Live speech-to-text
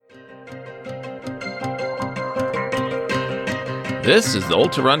This is the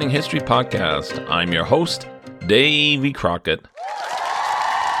Ultra Running History Podcast. I'm your host, Davey Crockett.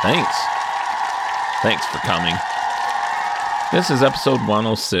 Thanks for coming. This is episode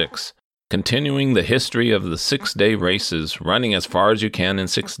 106, continuing the history of the 6-day races, running as far as you can in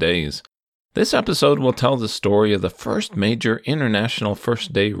 6 days. This episode will tell the story of the first major international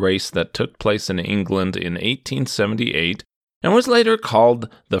first-day race that took place in England in 1878 and was later called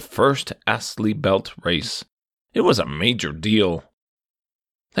the First Astley Belt Race. It was a major deal.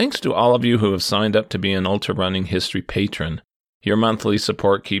 Thanks to all of you who have signed up to be an Ultra Running History patron. Your monthly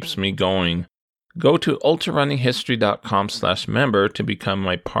support keeps me going. Go to ultrarunninghistory.com/member to become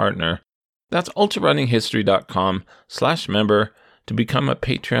my partner. That's ultrarunninghistory.com/member to become a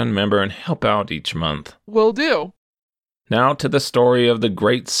Patreon member and help out each month. Will do. Now to the story of the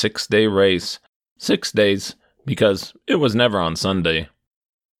great 6-day race. 6 days, because it was never on Sunday.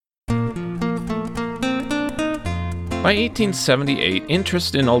 By 1878,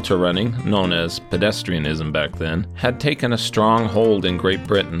 interest in ultra running, known as pedestrianism back then, had taken a strong hold in Great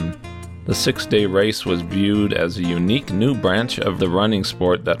Britain. The 6-day race was viewed as a unique new branch of the running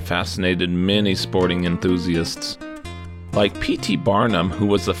sport that fascinated many sporting enthusiasts. Like P.T. Barnum, who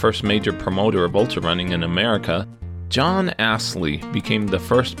was the first major promoter of ultra running in America, John Astley became the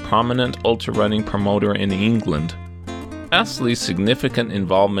first prominent ultra running promoter in England. Astley's significant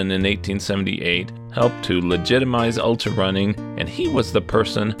involvement in 1878 helped to legitimize ultra running, and he was the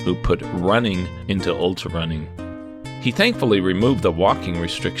person who put running into ultra running. He thankfully removed the walking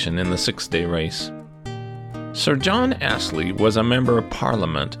restriction in the 6-day race. Sir John Astley was a member of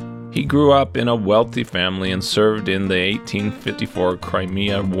Parliament. He grew up in a wealthy family and served in the 1854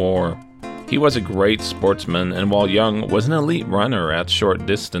 Crimea War. He was a great sportsman and while young was an elite runner at short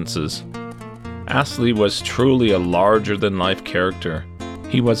distances. Astley was truly a larger-than-life character.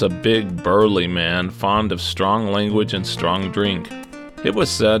 He was a big, burly man, fond of strong language and strong drink. It was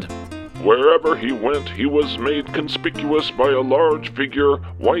said, "Wherever he went, he was made conspicuous by a large figure,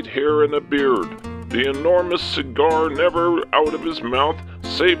 white hair, and a beard. The enormous cigar never out of his mouth,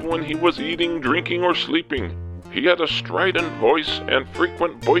 save when he was eating, drinking, or sleeping. He had a strident voice and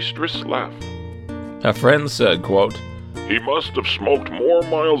frequent boisterous laugh." A friend said, quote, "He must have smoked more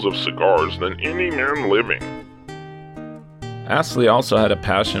miles of cigars than any man living." Astley also had a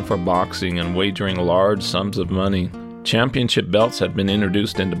passion for boxing and wagering large sums of money. Championship belts had been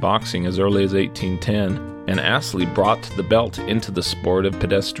introduced into boxing as early as 1810, and Astley brought the belt into the sport of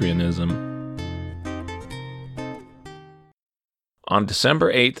pedestrianism. On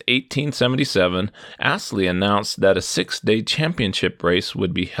December 8, 1877, Astley announced that a 6-day championship race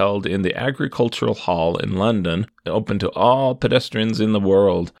would be held in the Agricultural Hall in London, open to all pedestrians in the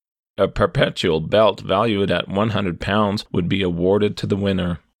world. A perpetual belt valued at £100 would be awarded to the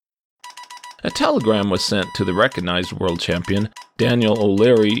winner. A telegram was sent to the recognized world champion, Daniel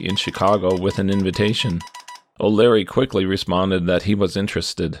O'Leary, in Chicago with an invitation. O'Leary quickly responded that he was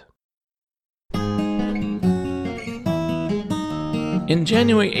interested. In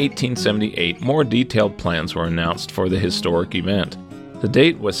January 1878, more detailed plans were announced for the historic event. The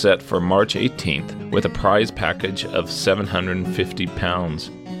date was set for March 18th, with a prize package of £750.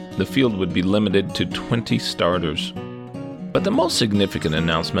 The field would be limited to 20 starters. But the most significant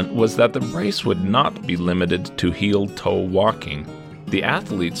announcement was that the race would not be limited to heel-toe walking. The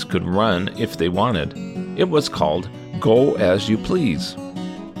athletes could run if they wanted. It was called Go As You Please.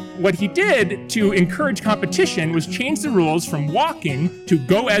 What he did to encourage competition was change the rules from walking to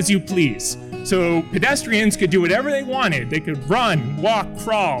go as you please. So pedestrians could do whatever they wanted. They could run, walk,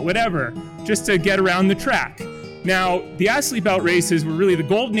 crawl, whatever, just to get around the track. Now, the Astley Belt races were really the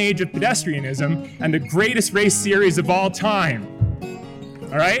golden age of pedestrianism and the greatest race series of all time.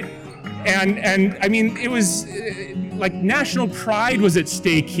 All right? And I mean, it was like national pride was at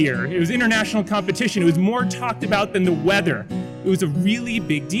stake here. It was international competition. It was more talked about than the weather. It was a really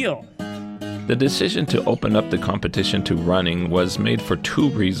big deal. The decision to open up the competition to running was made for 2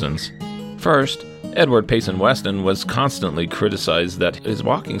 reasons. First, Edward Payson Weston was constantly criticized that his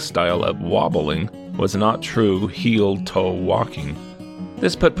walking style of wobbling was not true heel-toe walking.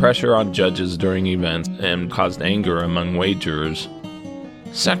 This put pressure on judges during events and caused anger among wagerers.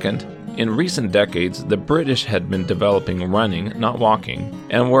 Second, in recent decades, the British had been developing running, not walking,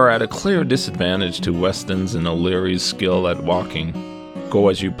 and were at a clear disadvantage to Weston's and O'Leary's skill at walking. Go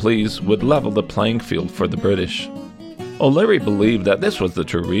As You Please would level the playing field for the British. O'Leary believed that this was the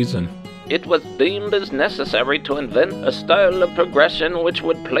true reason. It was deemed as necessary to invent a style of progression which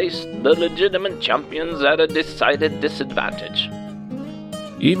would place the legitimate champions at a decided disadvantage.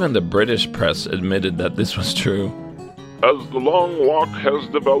 Even the British press admitted that this was true. As the long walk has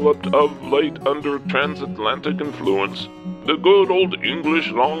developed of late under transatlantic influence, The good old English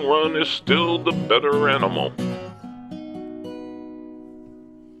long run is still the better animal.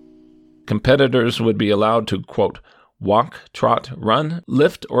 Competitors would be allowed to, quote, walk, trot, run,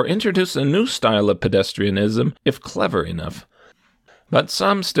 lift, or introduce a new style of pedestrianism if clever enough. But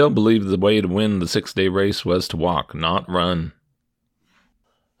some still believed the way to win the 6-day race was to walk, not run.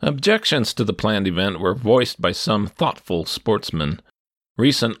 Objections to the planned event were voiced by some thoughtful sportsmen.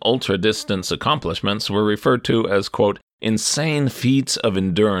 Recent ultra-distance accomplishments were referred to as, quote, insane feats of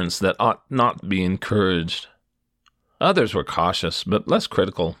endurance that ought not be encouraged. Others were cautious, but less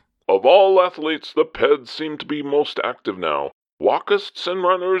critical. Of all athletes, the Peds seem to be most active now, walkists and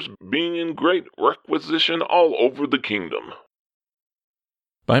runners being in great requisition all over the kingdom.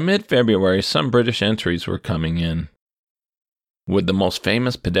 By mid-February, some British entries were coming in. Would the most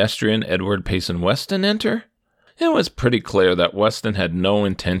famous pedestrian Edward Payson Weston enter? It was pretty clear that Weston had no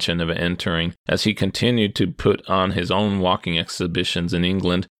intention of entering, as he continued to put on his own walking exhibitions in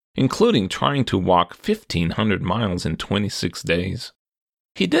England, including trying to walk 1,500 miles in 26 days.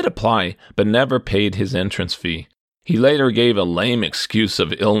 He did apply, but never paid his entrance fee. He later gave a lame excuse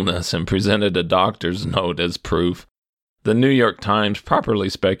of illness and presented a doctor's note as proof. The New York Times properly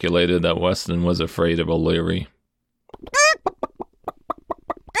speculated that Weston was afraid of O'Leary.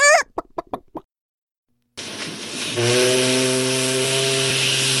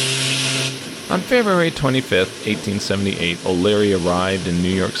 On February 25, 1878, O'Leary arrived in New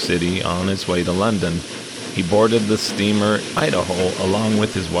York City on his way to London. He boarded the steamer Idaho along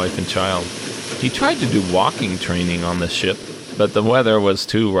with his wife and child. He tried to do walking training on the ship, but the weather was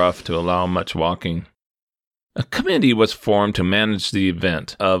too rough to allow much walking. A committee was formed to manage the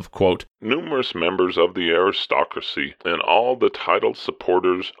event of, quote, numerous members of the aristocracy and all the titled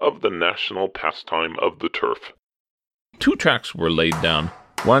supporters of the national pastime of the turf. 2 tracks were laid down,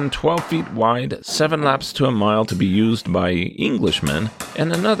 one 12 feet wide, 7 laps to a mile to be used by Englishmen,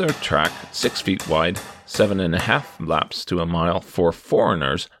 and another track 6 feet wide, 7.5 laps to a mile for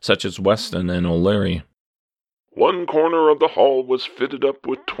foreigners such as Weston and O'Leary. One corner of the hall was fitted up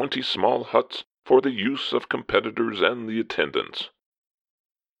with 20 small huts for the use of competitors and the attendants.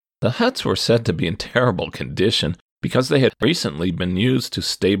 The huts were said to be in terrible condition because they had recently been used to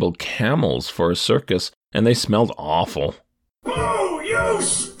stable camels for a circus, and they smelled awful. Boo! You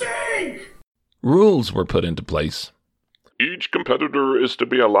stink! Rules were put into place. Each competitor is to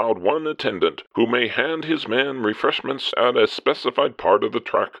be allowed one attendant who may hand his man refreshments at a specified part of the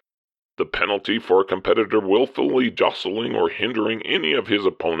track. The penalty for a competitor willfully jostling or hindering any of his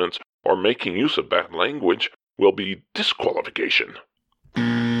opponents or making use of bad language will be disqualification.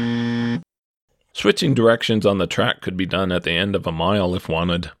 Switching directions on the track could be done at the end of a mile if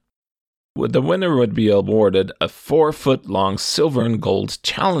wanted. The winner would be awarded a 4-foot-long silver and gold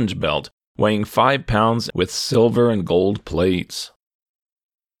challenge belt weighing 5 pounds with silver and gold plates.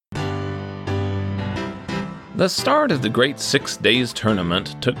 The start of the Great 6 Days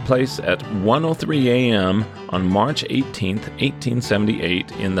Tournament took place at 1:03 a.m. on March 18,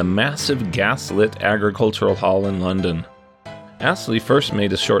 1878 in the massive gas-lit Agricultural Hall in London. Astley first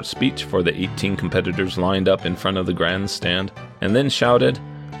made a short speech for the 18 competitors lined up in front of the grandstand, and then shouted,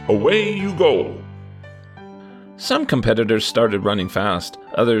 "Away you go!" Some competitors started running fast,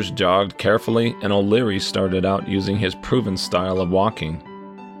 others jogged carefully, and O'Leary started out using his proven style of walking.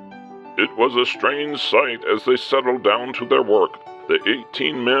 It was a strange sight as they settled down to their work, the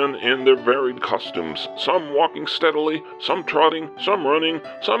 18 men in their varied costumes, some walking steadily, some trotting, some running,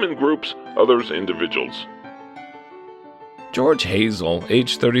 some in groups, others individuals. George Hazel,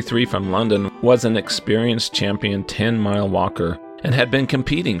 age 33 from London, was an experienced champion 10-mile walker and had been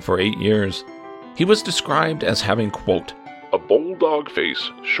competing for 8 years. He was described as having, quote, a bulldog face,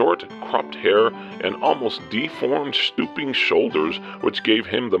 short, cropped hair, and almost deformed, stooping shoulders, which gave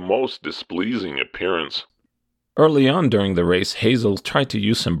him the most displeasing appearance. Early on during the race, Hazel tried to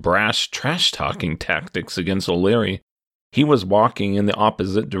use some brash, trash-talking tactics against O'Leary. He was walking in the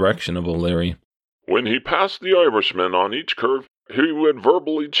opposite direction of O'Leary. When he passed the Irishman on each curve, he would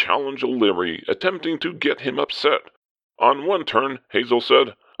verbally challenge O'Leary, attempting to get him upset. On one turn, Hazel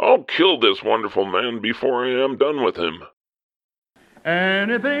said, "I'll kill this wonderful man before I am done with him."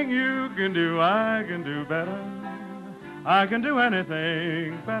 Anything you can do, I can do better. I can do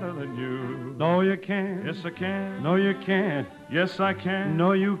anything better than you. No, you can't. Yes, I can. No, you can't. Yes, I can.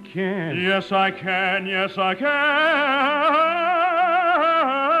 No, you can't. Yes, I can. Yes, I can.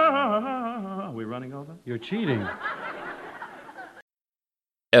 Are we running over? You're cheating.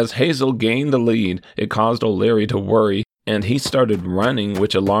 As Hazel gained the lead, it caused O'Leary to worry, and he started running,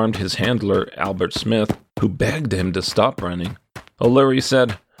 which alarmed his handler, Albert Smith, who begged him to stop running. O'Leary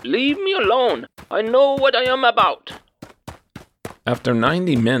said, "Leave me alone. I know what I am about." After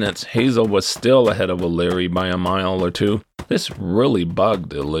 90 minutes, Hazel was still ahead of O'Leary by a mile or two. This really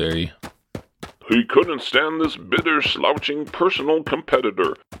bugged O'Leary. He couldn't stand this bitter, slouching personal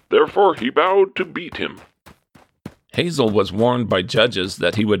competitor. Therefore, he vowed to beat him. Hazel was warned by judges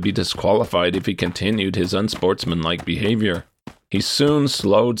that he would be disqualified if he continued his unsportsmanlike behavior. He soon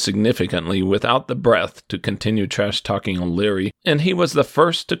slowed significantly without the breath to continue trash-talking O'Leary, and he was the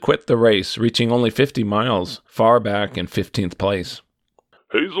first to quit the race, reaching only 50 miles, far back in 15th place.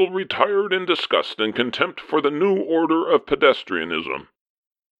 Hazel retired in disgust and contempt for the new order of pedestrianism.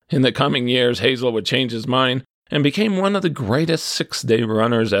 In the coming years, Hazel would change his mind and became one of the greatest six-day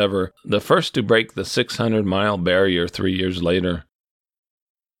runners ever, the first to break the 600-mile barrier 3 years later.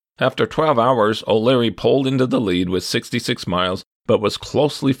 After 12 hours, O'Leary pulled into the lead with 66 miles, but was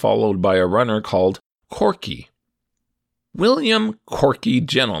closely followed by a runner called Corky. William Corky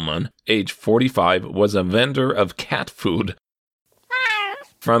Gentleman, age 45, was a vendor of cat food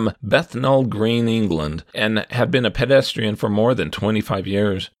from Bethnal Green, England, and had been a pedestrian for more than 25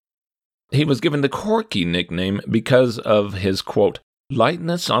 years. He was given the Corky nickname because of his, quote,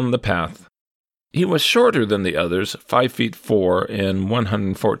 lightness on the path. He was shorter than the others, 5'4" and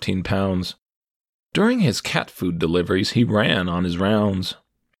 114 pounds. During his cat food deliveries, he ran on his rounds.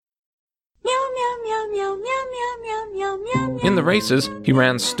 In the races, he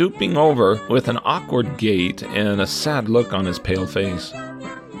ran stooping over with an awkward gait and a sad look on his pale face.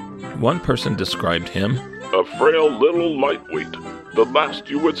 One person described him, a frail little lightweight, the last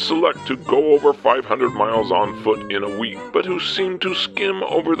you would select to go over 500 miles on foot in a week, but who seemed to skim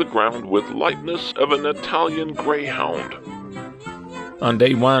over the ground with lightness of an Italian greyhound. On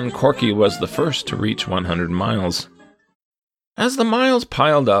day one, Corky was the first to reach 100 miles. As the miles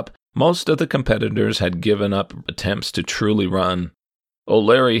piled up, most of the competitors had given up attempts to truly run.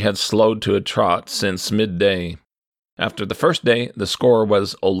 O'Leary had slowed to a trot since midday. After the first day, the score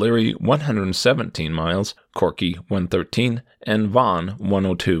was O'Leary 117 miles, Corky 113, and Vaughan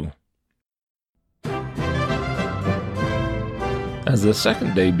 102. As the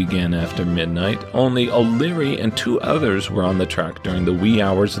second day began after midnight, only O'Leary and two others were on the track during the wee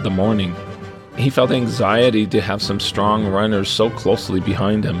hours of the morning. He felt anxiety to have some strong runners so closely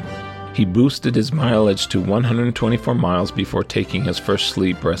behind him. He boosted his mileage to 124 miles before taking his first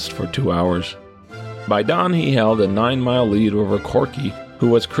sleep rest for 2 hours. By dawn, he held a 9-mile lead over Corky, who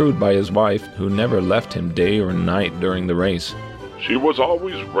was crewed by his wife, who never left him day or night during the race. She was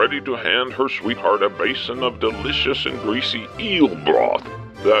always ready to hand her sweetheart a basin of delicious and greasy eel broth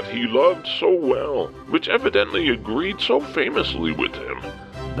that he loved so well, which evidently agreed so famously with him.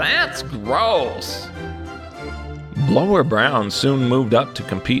 That's gross. Blower Brown soon moved up to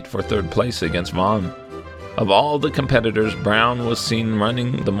compete for third place against Vaughan. Of all the competitors, Brown was seen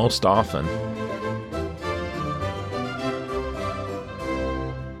running the most often.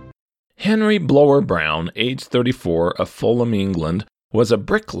 Henry Blower Brown, age 34, of Fulham, England, was a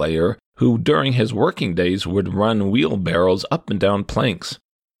bricklayer who during his working days would run wheelbarrows up and down planks.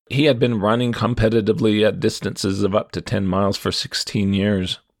 He had been running competitively at distances of up to 10 miles for 16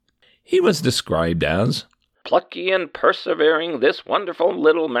 years. He was described as plucky and persevering, this wonderful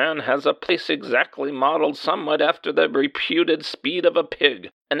little man has a pace exactly modeled somewhat after the reputed speed of a pig,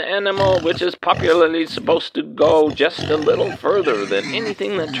 an animal which is popularly supposed to go just a little further than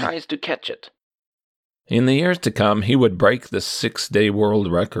anything that tries to catch it. In the years to come, he would break the 6-day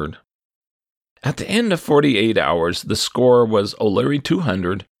world record. At the end of 48 hours, the score was O'Leary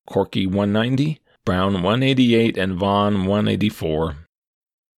 200, Corky 190, Brown 188, and Vaughan 184.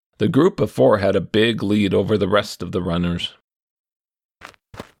 The group of four had a big lead over the rest of the runners.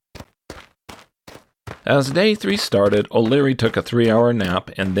 As day 3 started, O'Leary took a 3-hour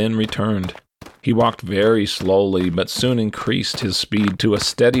nap and then returned. He walked very slowly, but soon increased his speed to a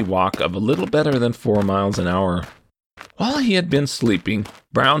steady walk of a little better than 4 miles an hour. While he had been sleeping,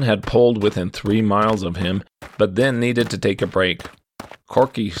 Brown had pulled within 3 miles of him, but then needed to take a break.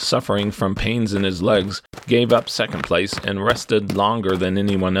 Corky, suffering from pains in his legs, gave up second place and rested longer than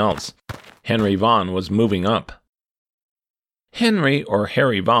anyone else. Henry Vaughan was moving up. Henry, or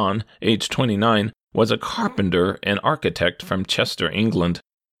Harry Vaughan, age 29, was a carpenter and architect from Chester, England.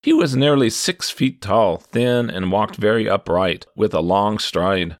 He was nearly 6 feet tall, thin, and walked very upright, with a long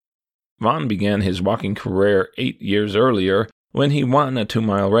stride. Vaughan began his walking career 8 years earlier when he won a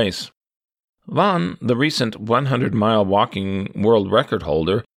 2-mile race. Vaughan, the recent 100-mile walking world record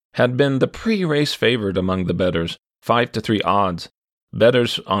holder, had been the pre-race favorite among the bettors, 5-3 odds.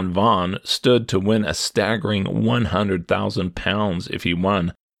 Bettors on Vaughan stood to win a staggering £100,000 if he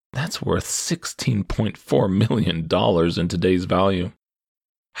won. That's worth $16.4 million in today's value.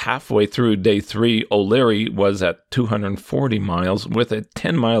 Halfway through day 3, O'Leary was at 240 miles with a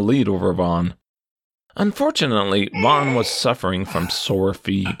 10-mile lead over Vaughan. Unfortunately, Vaughan was suffering from sore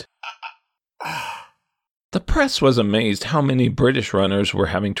feet. The press was amazed how many British runners were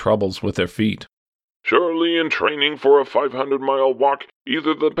having troubles with their feet. Surely in training for a 500-mile walk,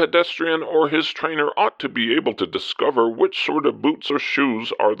 either the pedestrian or his trainer ought to be able to discover which sort of boots or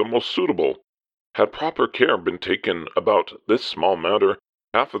shoes are the most suitable. Had proper care been taken about this small matter,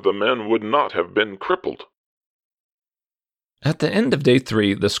 half of the men would not have been crippled. At the end of day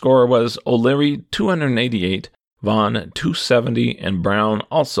 3, the score was O'Leary 288, Vaughan 270, and Brown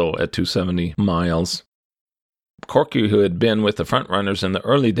also at 270 miles. Corky, who had been with the front runners in the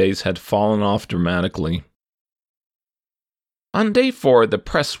early days, had fallen off dramatically. On day 4, the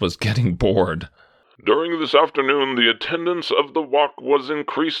press was getting bored. During this afternoon, the attendance of the walk was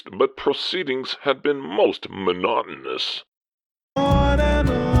increased, but proceedings had been most monotonous. On and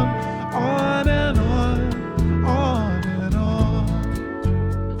on, on and on, on and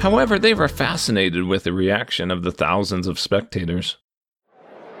on. However, they were fascinated with the reaction of the thousands of spectators.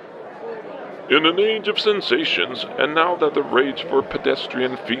 In an age of sensations, and now that the rage for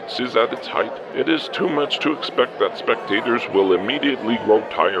pedestrian feats is at its height, it is too much to expect that spectators will immediately grow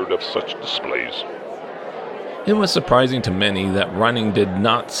tired of such displays. It was surprising to many that running did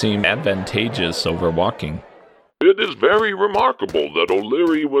not seem advantageous over walking. It is very remarkable that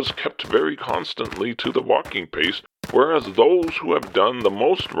O'Leary was kept very constantly to the walking pace, whereas those who have done the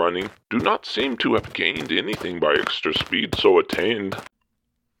most running do not seem to have gained anything by extra speed so attained.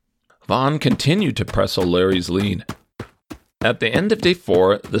 Vaughan continued to press O'Leary's lead. At the end of day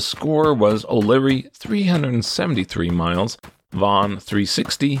 4, the score was O'Leary 373 miles, Vaughan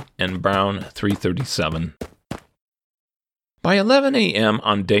 360, and Brown 337. By 11 a.m.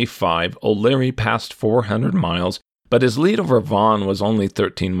 on day 5, O'Leary passed 400 miles, but his lead over Vaughan was only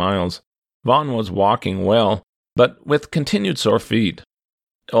 13 miles. Vaughan was walking well, but with continued sore feet.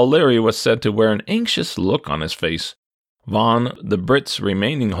 O'Leary was said to wear an anxious look on his face. Vaughan, the Brits'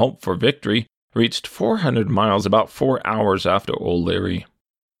 remaining hope for victory, reached 400 miles about 4 hours after O'Leary.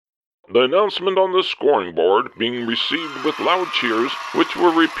 The announcement on the scoring board being received with loud cheers, which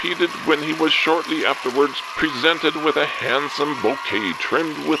were repeated when he was shortly afterwards presented with a handsome bouquet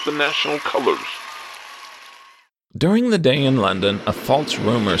trimmed with the national colours. During the day in London, a false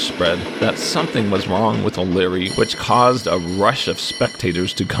rumor spread that something was wrong with O'Leary, which caused a rush of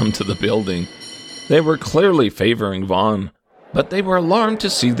spectators to come to the building. They were clearly favoring Vaughan, but they were alarmed to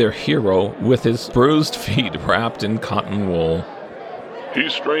see their hero with his bruised feet wrapped in cotton wool. He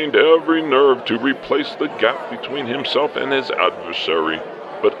strained every nerve to replace the gap between himself and his adversary,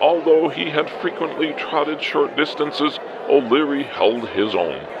 but although he had frequently trotted short distances, O'Leary held his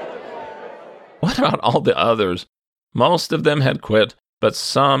own. What about all the others? Most of them had quit, but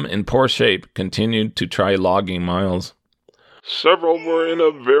some in poor shape continued to try logging miles. Several were in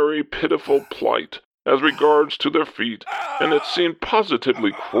a very pitiful plight as regards to their feet, and it seemed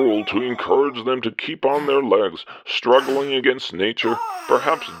positively cruel to encourage them to keep on their legs, struggling against nature,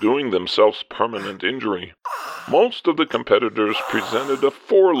 perhaps doing themselves permanent injury. Most of the competitors presented a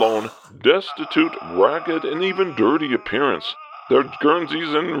forlorn, destitute, ragged, and even dirty appearance. Their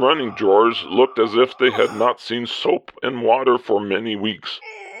guernseys and running drawers looked as if they had not seen soap and water for many weeks.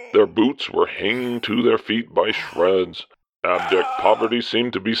 Their boots were hanging to their feet by shreds. Abject poverty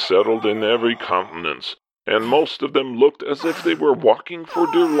seemed to be settled in every countenance, and most of them looked as if they were walking for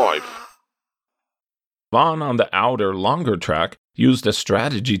dear life. Vaughan on the outer, longer track used a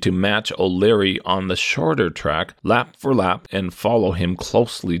strategy to match O'Leary on the shorter track, lap for lap, and follow him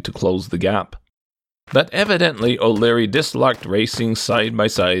closely to close the gap. But evidently O'Leary disliked racing side by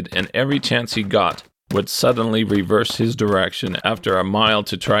side, and every chance he got would suddenly reverse his direction after a mile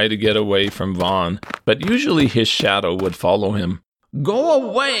to try to get away from Vaughan, but usually his shadow would follow him. "Go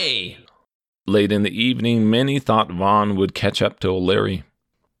away!" Late in the evening, many thought Vaughan would catch up to O'Leary.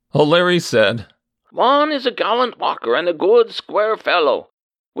 O'Leary said, "Vaughan is a gallant walker and a good square fellow.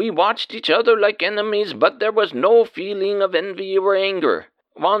 We watched each other like enemies, but there was no feeling of envy or anger.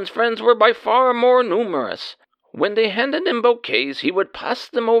 Vaughan's friends were by far more numerous. When they handed him bouquets, he would pass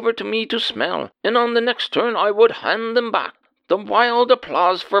them over to me to smell, and on the next turn I would hand them back. The wild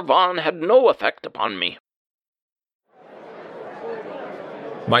applause for Vaughan had no effect upon me."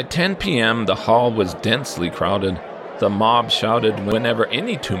 By 10 p.m., the hall was densely crowded. The mob shouted whenever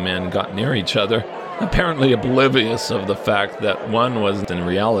any two men got near each other, apparently oblivious of the fact that one was in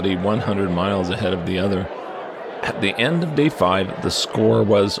reality 100 miles ahead of the other. At the end of day 5, the score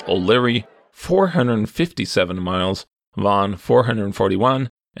was O'Leary 457 miles, Vaughan 441,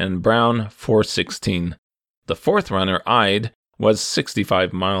 and Brown 416. The fourth runner eyed was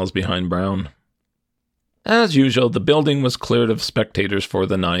 65 miles behind Brown. As usual, the building was cleared of spectators for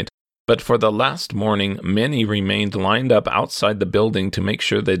the night, but for the last morning, many remained lined up outside the building to make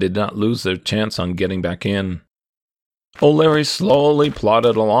sure they did not lose their chance on getting back in. O'Leary slowly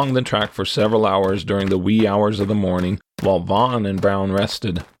plodded along the track for several hours during the wee hours of the morning, while Vaughn and Brown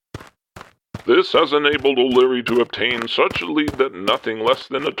rested. This has enabled O'Leary to obtain such a lead that nothing less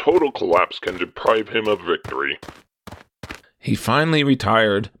than a total collapse can deprive him of victory. He finally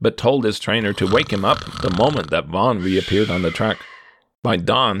retired, but told his trainer to wake him up the moment that Vaughn reappeared on the track. By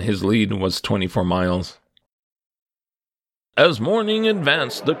dawn, his lead was 24 miles. As morning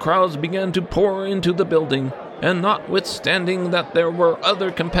advanced, the crowds began to pour into the building, and notwithstanding that there were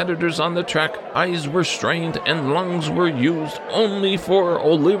other competitors on the track, eyes were strained and lungs were used only for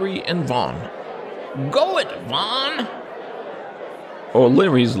O'Leary and Vaughn. Go it, Vaughn!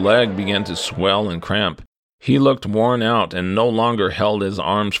 O'Leary's leg began to swell and cramp. He looked worn out and no longer held his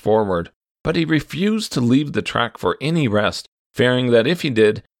arms forward, but he refused to leave the track for any rest, fearing that if he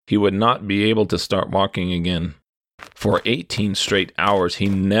did, he would not be able to start walking again. For 18 straight hours, he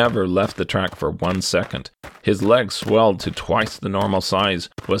never left the track for 1 second. His legs swelled to twice the normal size,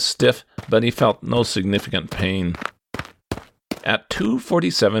 was stiff, but he felt no significant pain. At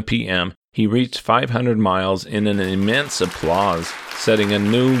 2:47 p.m., he reached 500 miles in an immense applause, setting a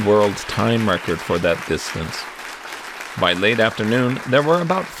new world time record for that distance. By late afternoon, there were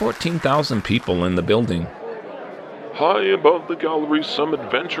about 14,000 people in the building. High above the gallery, some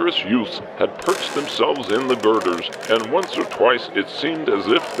adventurous youths had perched themselves in the girders, and once or twice it seemed as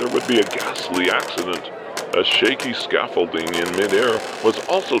if there would be a ghastly accident. A shaky scaffolding in midair was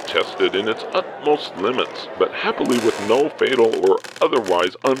also tested in its utmost limits, but happily with no fatal or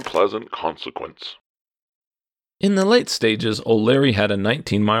otherwise unpleasant consequence. In the late stages, O'Leary had a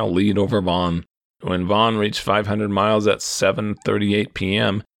 19-mile lead over Vaughn. When Vaughn reached 500 miles at 7:38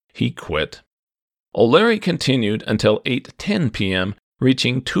 p.m., he quit. O'Leary continued until 8:10 p.m.,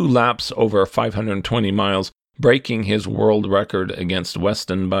 reaching 2 laps over 520 miles, breaking his world record against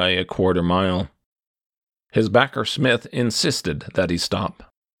Weston by a quarter mile. His backer Smith insisted that he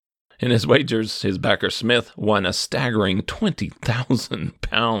stop. In his wagers, his backer Smith won a staggering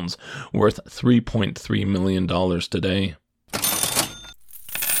 £20,000, worth $3.3 million today.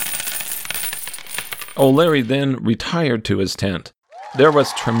 O'Leary then retired to his tent. There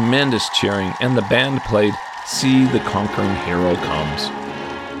was tremendous cheering, and the band played "See the Conquering Hero Comes."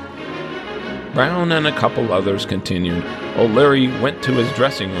 Brown and a couple others continued. O'Leary went to his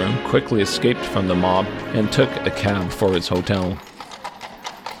dressing room, quickly escaped from the mob, and took a cab for his hotel.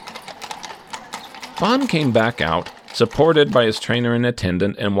 Vaughn came back out, supported by his trainer and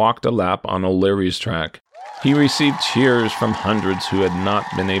attendant, and walked a lap on O'Leary's track. He received cheers from hundreds who had not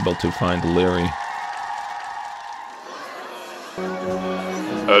been able to find O'Leary.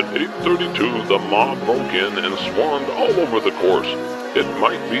 At 8:32, the mob broke in and swarmed all over the course. It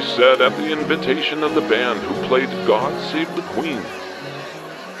might be said at the invitation of the band who played God Save the Queen.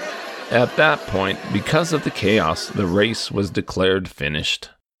 At that point, because of the chaos, the race was declared finished.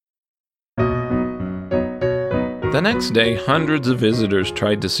 The next day, hundreds of visitors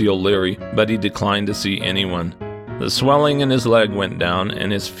tried to see O'Leary, but he declined to see anyone. The swelling in his leg went down,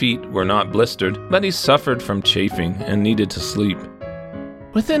 and his feet were not blistered, but he suffered from chafing and needed to sleep.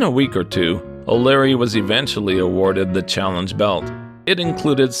 Within a week or two, O'Leary was eventually awarded the challenge belt. It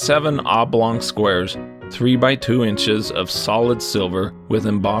included 7 oblong squares, 3 by 2 inches of solid silver with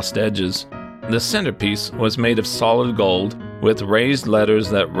embossed edges. The centerpiece was made of solid gold with raised letters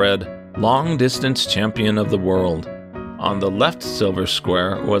that read, "Long Distance Champion of the World." On the left silver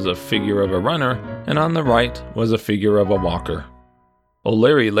square was a figure of a runner, and on the right was a figure of a walker.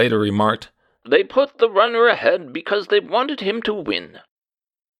 O'Leary later remarked, "They put the runner ahead because they wanted him to win."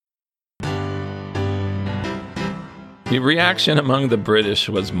 The reaction among the British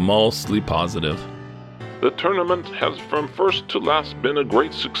was mostly positive. The tournament has from first to last been a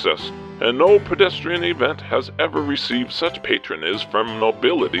great success, and no pedestrian event has ever received such patronage from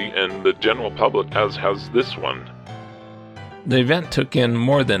nobility and the general public as has this one. The event took in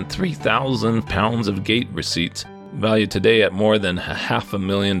more than £3,000 of gate receipts, valued today at more than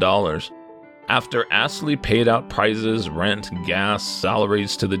 $500,000. After Astley paid out prizes, rent, gas,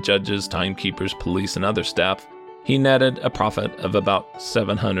 salaries to the judges, timekeepers, police, and other staff, he netted a profit of about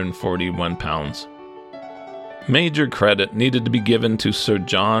 £741. Major credit needed to be given to Sir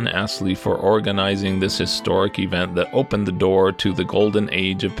John Astley for organizing this historic event that opened the door to the golden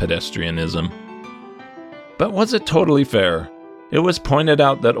age of pedestrianism. But was it totally fair? It was pointed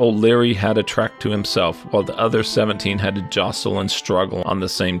out that O'Leary had a track to himself, while the other 17 had to jostle and struggle on the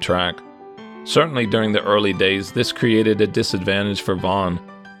same track. Certainly during the early days, this created a disadvantage for Vaughn.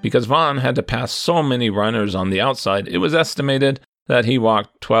 Because Vaughn had to pass so many runners on the outside, it was estimated that he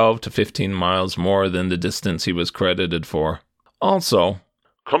walked 12 to 15 miles more than the distance he was credited for. Also,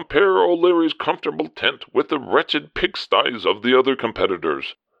 compare O'Leary's comfortable tent with the wretched pigsties of the other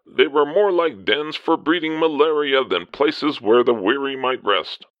competitors. They were more like dens for breeding malaria than places where the weary might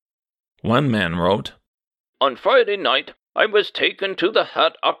rest. One man wrote, On Friday night, I was taken to the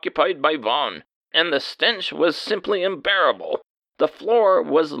hut occupied by Vaughn, and the stench was simply unbearable. The floor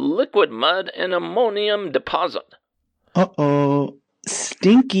was liquid mud and ammonium deposit. Uh-oh.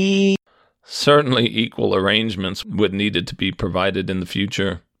 Stinky. Certainly equal arrangements would needed to be provided in the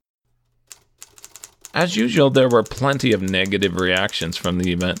future. As usual, there were plenty of negative reactions from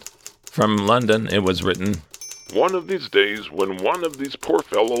the event. From London, it was written, One of these days, when one of these poor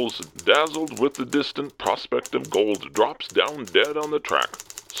fellows, dazzled with the distant prospect of gold, drops down dead on the track,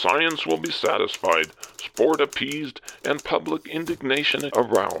 science will be satisfied, sport appeased, and public indignation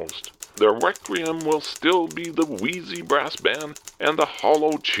aroused. Their requiem will still be the wheezy brass band and the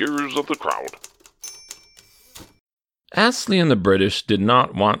hollow cheers of the crowd. Astley and the British did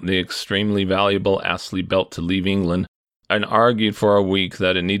not want the extremely valuable Astley belt to leave England and argued for a week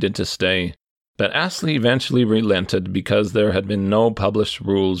that it needed to stay. But Astley eventually relented because there had been no published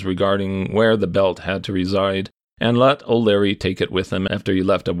rules regarding where the belt had to reside, and let O'Leary take it with him after he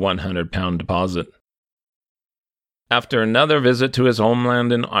left a £100 deposit. After another visit to his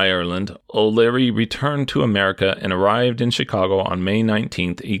homeland in Ireland, O'Leary returned to America and arrived in Chicago on May 19,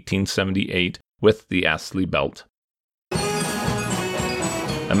 1878, with the Astley belt.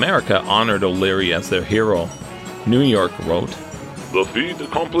 America honored O'Leary as their hero. New York wrote, The feat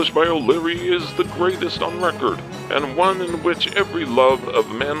accomplished by O'Leary is the greatest on record, and one in which every love of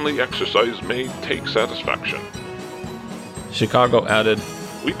manly exercise may take satisfaction. Chicago added,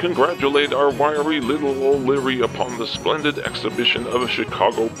 We congratulate our wiry little O'Leary upon the splendid exhibition of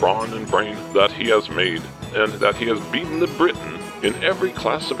Chicago brawn and brain that he has made, and that he has beaten the Briton in every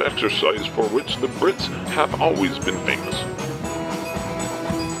class of exercise for which the Brits have always been famous.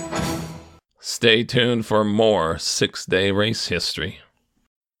 Stay tuned for more 6-day race history.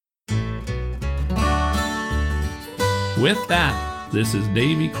 With that, this is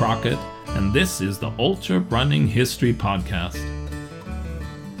Davy Crockett, and this is the Ultra Running History Podcast.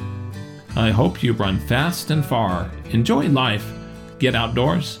 I hope you run fast and far, enjoy life, get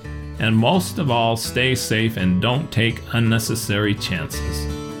outdoors, and most of all, stay safe and don't take unnecessary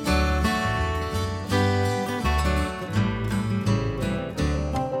chances.